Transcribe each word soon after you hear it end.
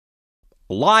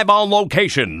Live on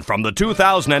location from the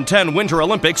 2010 Winter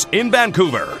Olympics in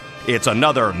Vancouver. It's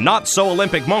another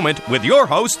not-so-Olympic moment with your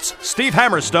hosts, Steve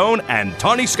Hammerstone and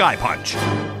Tawny Skypunch.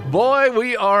 Boy,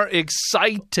 we are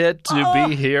excited to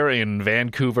be here in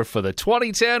Vancouver for the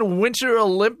 2010 Winter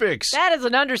Olympics. That is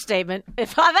an understatement,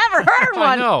 if I've ever heard one.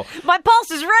 I know. My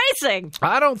pulse is racing.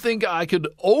 I don't think I could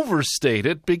overstate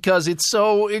it because it's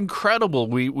so incredible.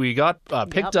 We got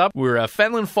picked up. We're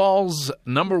Fenelon Falls'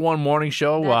 #1 morning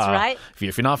show. That's right.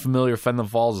 If you're not familiar, Fenelon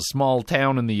Falls is a small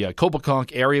town in the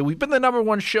Copaconk area. We've been the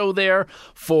 #1 show there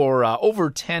for over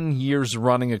 10 years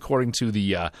running, according to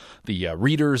the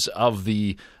readers of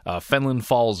the Fenelon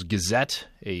Falls Gazette,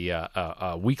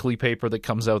 a weekly paper that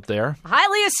comes out there.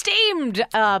 Highly esteemed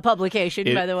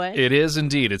publication, by the way. It is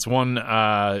indeed. It's won,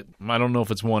 I don't know if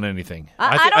it's won anything.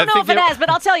 I don't know if it has, but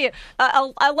I'll tell you,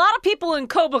 a lot of people in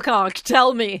Copaconk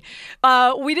tell me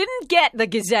we didn't get the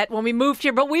Gazette when we moved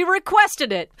here, but we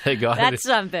requested it. They got That's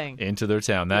something. Into their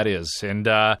town. That is. And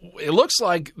it looks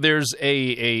like there's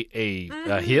a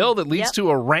hill that leads to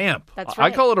a ramp. That's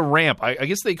right. I call it a ramp. I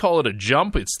guess they call it a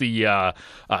jump. It's the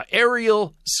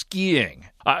aerial skiing.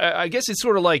 I guess it's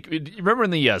sort of like, remember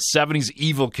in the 70s,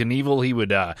 Evel Knievel, he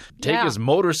would take his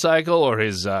motorcycle or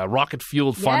his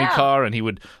rocket-fueled funny car, and he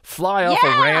would fly off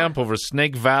a ramp over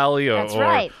Snake Valley,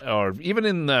 or even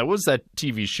in, what was that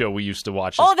TV show we used to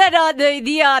watch? Oh, that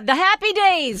the Happy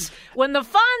Days, when the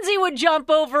Fonzie would jump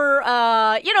over,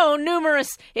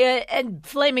 numerous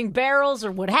flaming barrels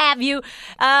or what have you,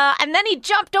 and then he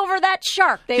jumped over that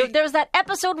shark. There was that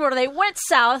episode where they went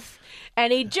south,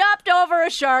 and he jumped over a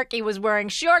shark. He was wearing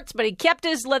shorts, but he kept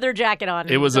his leather jacket on.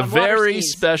 It was a very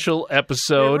special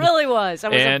episode. It really was.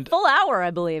 It was a full hour, I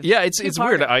believe. Yeah, it's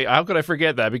weird. How could I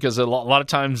forget that? Because a lot of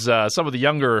times some of the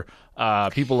younger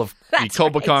people of the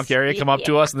Copaconk area come up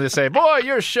to us and they say, "Boy,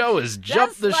 your show is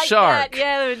Jump the Shark." That.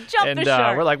 Yeah, Jump the Shark.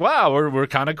 And we're like, wow, we're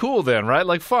kind of cool then, right?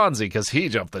 Like Fonzie, because he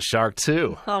jumped the shark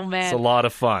too. Oh, man. It's a lot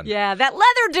of fun. Yeah, that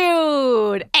leather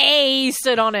dude. He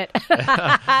stood on it.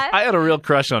 I had a real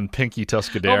crush on Pinky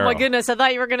Tuscadero. Oh, my goodness. I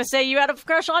thought you were going to say you had a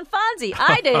crush on Fonzie.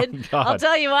 I did. Oh, I'll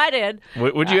tell you I did.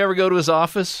 Would you ever go to his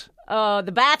office?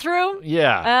 The bathroom?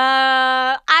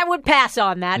 Yeah. I would pass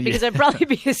on that because I'd probably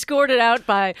be escorted out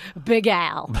by Big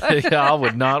Al. Big Al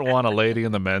would not want a lady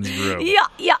in the men's room. Yeah.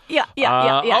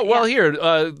 Well, here,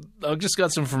 I just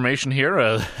got some information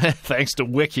here, thanks to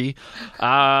Wiki.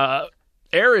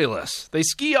 Aerialists. They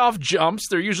ski off jumps.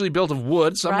 They're usually built of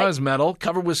wood, sometimes metal,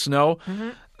 covered with snow.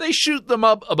 Mm-hmm. They shoot them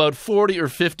up about 40 or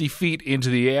 50 feet into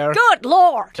the air. Good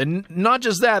Lord. And not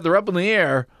just that, they're up in the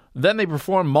air. Then they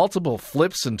perform multiple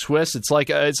flips and twists. It's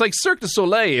like Cirque du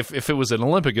Soleil if it was an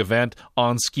Olympic event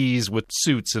on skis with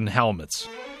suits and helmets.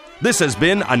 This has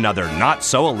been another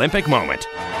not-so-Olympic moment.